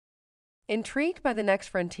Intrigued by the next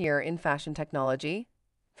frontier in fashion technology?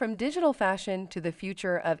 From digital fashion to the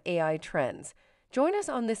future of AI trends, join us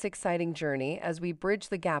on this exciting journey as we bridge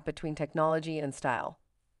the gap between technology and style.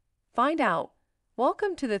 Find out.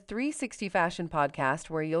 Welcome to the 360 Fashion Podcast,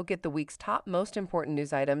 where you'll get the week's top most important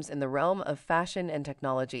news items in the realm of fashion and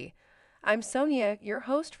technology. I'm Sonia, your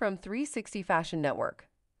host from 360 Fashion Network.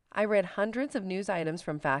 I read hundreds of news items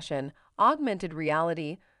from fashion, augmented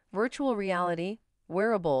reality, virtual reality,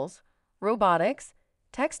 wearables, robotics,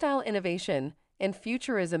 textile innovation, and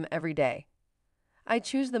futurism every day. I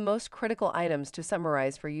choose the most critical items to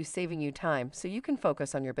summarize for you, saving you time so you can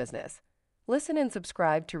focus on your business. Listen and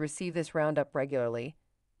subscribe to receive this roundup regularly.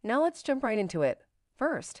 Now let's jump right into it.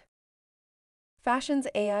 First, fashion's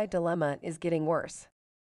AI dilemma is getting worse.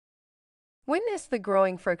 Witness the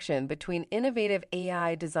growing friction between innovative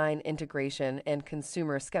AI design integration and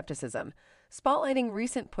consumer skepticism, spotlighting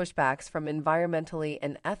recent pushbacks from environmentally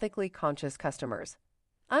and ethically conscious customers.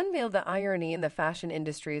 Unveil the irony in the fashion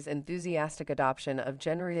industry's enthusiastic adoption of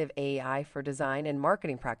generative AI for design and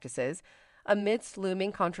marketing practices, amidst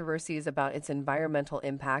looming controversies about its environmental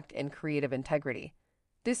impact and creative integrity.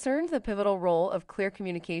 Discern the pivotal role of clear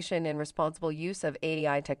communication and responsible use of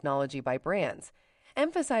AI technology by brands,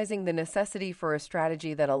 emphasizing the necessity for a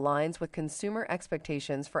strategy that aligns with consumer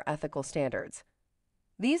expectations for ethical standards.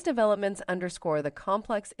 These developments underscore the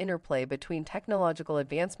complex interplay between technological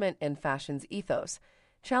advancement and fashion's ethos,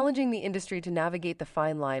 challenging the industry to navigate the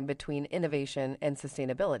fine line between innovation and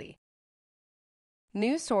sustainability.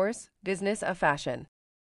 News source: Business of Fashion.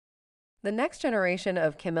 The next generation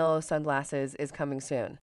of Chamelo sunglasses is coming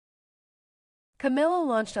soon. Chamelo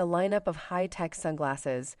launched a lineup of high-tech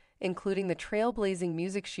sunglasses, including the trailblazing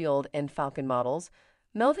Music Shield and Falcon models,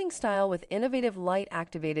 melding style with innovative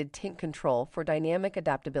light-activated tint control for dynamic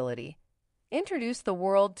adaptability. Introduce the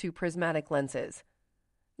world to prismatic lenses,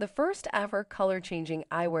 the first-ever color-changing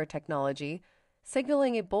eyewear technology,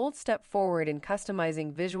 signaling a bold step forward in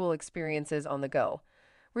customizing visual experiences on the go.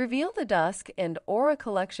 Reveal the Dusk and Aura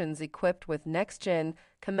collections equipped with next-gen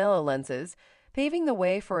Chamelo lenses, paving the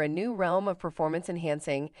way for a new realm of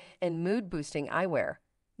performance-enhancing and mood-boosting eyewear.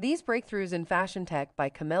 These breakthroughs in fashion tech by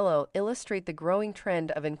Chamelo illustrate the growing trend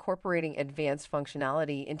of incorporating advanced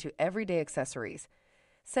functionality into everyday accessories,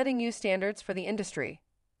 setting new standards for the industry.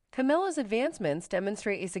 Chamelo's advancements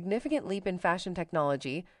demonstrate a significant leap in fashion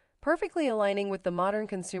technology, perfectly aligning with the modern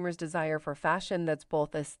consumer's desire for fashion that's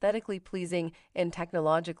both aesthetically pleasing and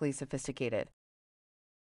technologically sophisticated.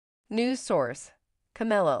 News source: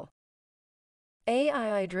 Chamelo.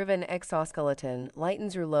 AI-driven exoskeleton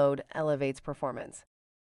lightens your load, elevates performance.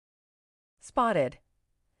 Spotted.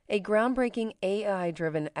 A groundbreaking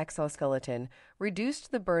AI-driven exoskeleton reduced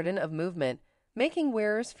the burden of movement, making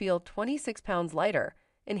wearers feel 26 pounds lighter,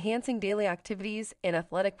 enhancing daily activities and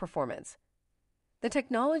athletic performance. The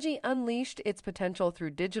technology unleashed its potential through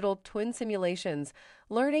digital twin simulations,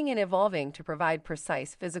 learning and evolving to provide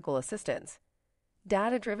precise physical assistance.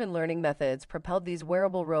 Data-driven learning methods propelled these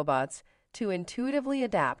wearable robots to intuitively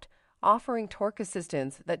adapt, offering torque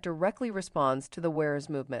assistance that directly responds to the wearer's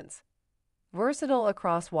movements. Versatile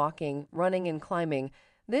across walking, running, and climbing,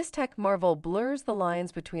 this tech marvel blurs the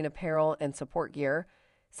lines between apparel and support gear,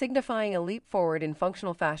 signifying a leap forward in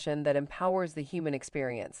functional fashion that empowers the human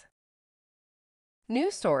experience.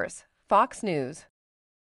 News source: Fox News.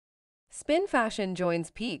 SPIN.FASHION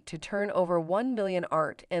joins Peak to turn over 1 billion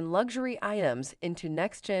art and luxury items into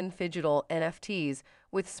next-gen phygital NFTs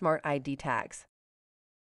with smart ID tags.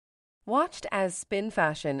 Watched as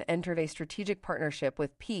SPIN.FASHION entered a strategic partnership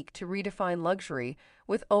with Peak to redefine luxury,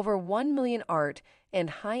 with over 1 million art and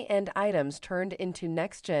high-end items turned into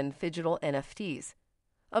next-gen phygital NFTs.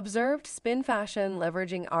 Observed SPIN.FASHION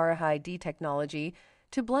leveraging RFID technology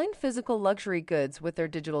to blend physical luxury goods with their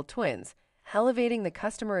digital twins, elevating the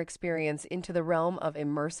customer experience into the realm of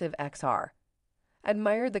immersive XR.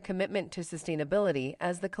 Admired the commitment to sustainability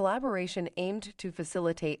as the collaboration aimed to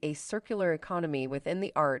facilitate a circular economy within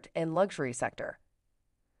the art and luxury sector.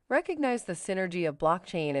 Recognize the synergy of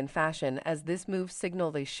blockchain and fashion as this move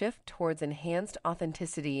signaled a shift towards enhanced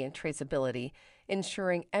authenticity and traceability,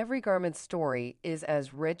 ensuring every garment's story is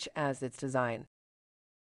as rich as its design.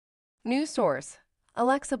 News source: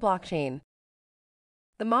 Alexa Blockchain.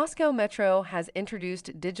 The Moscow Metro has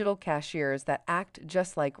introduced digital cashiers that act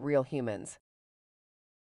just like real humans.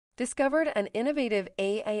 Discovered an innovative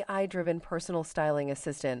AI-driven personal styling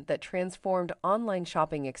assistant that transformed online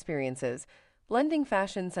shopping experiences, blending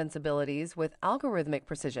fashion sensibilities with algorithmic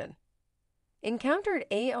precision. Encountered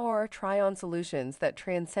AR try-on solutions that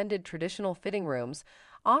transcended traditional fitting rooms,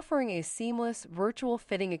 offering a seamless virtual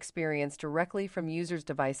fitting experience directly from users'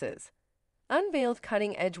 devices. unveiled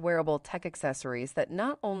cutting-edge wearable tech accessories that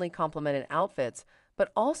not only complemented outfits,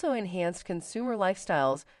 but also enhanced consumer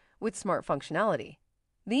lifestyles with smart functionality.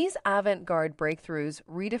 These avant-garde breakthroughs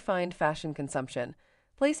redefined fashion consumption,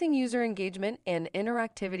 placing user engagement and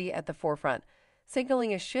interactivity at the forefront,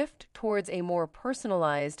 signaling a shift towards a more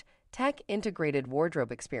personalized, tech-integrated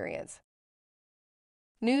wardrobe experience.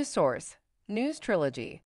 News source: News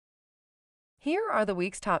Trilogy. Here are the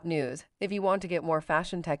week's top news. If you want to get more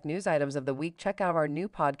fashion tech news items of the week, check out our new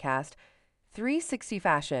podcast, 360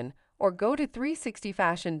 Fashion, or go to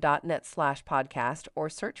 360fashion.net/podcast or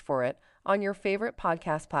search for it on your favorite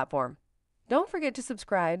podcast platform. Don't forget to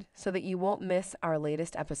subscribe so that you won't miss our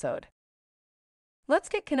latest episode. Let's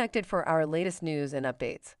get connected for our latest news and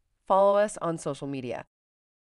updates. Follow us on social media.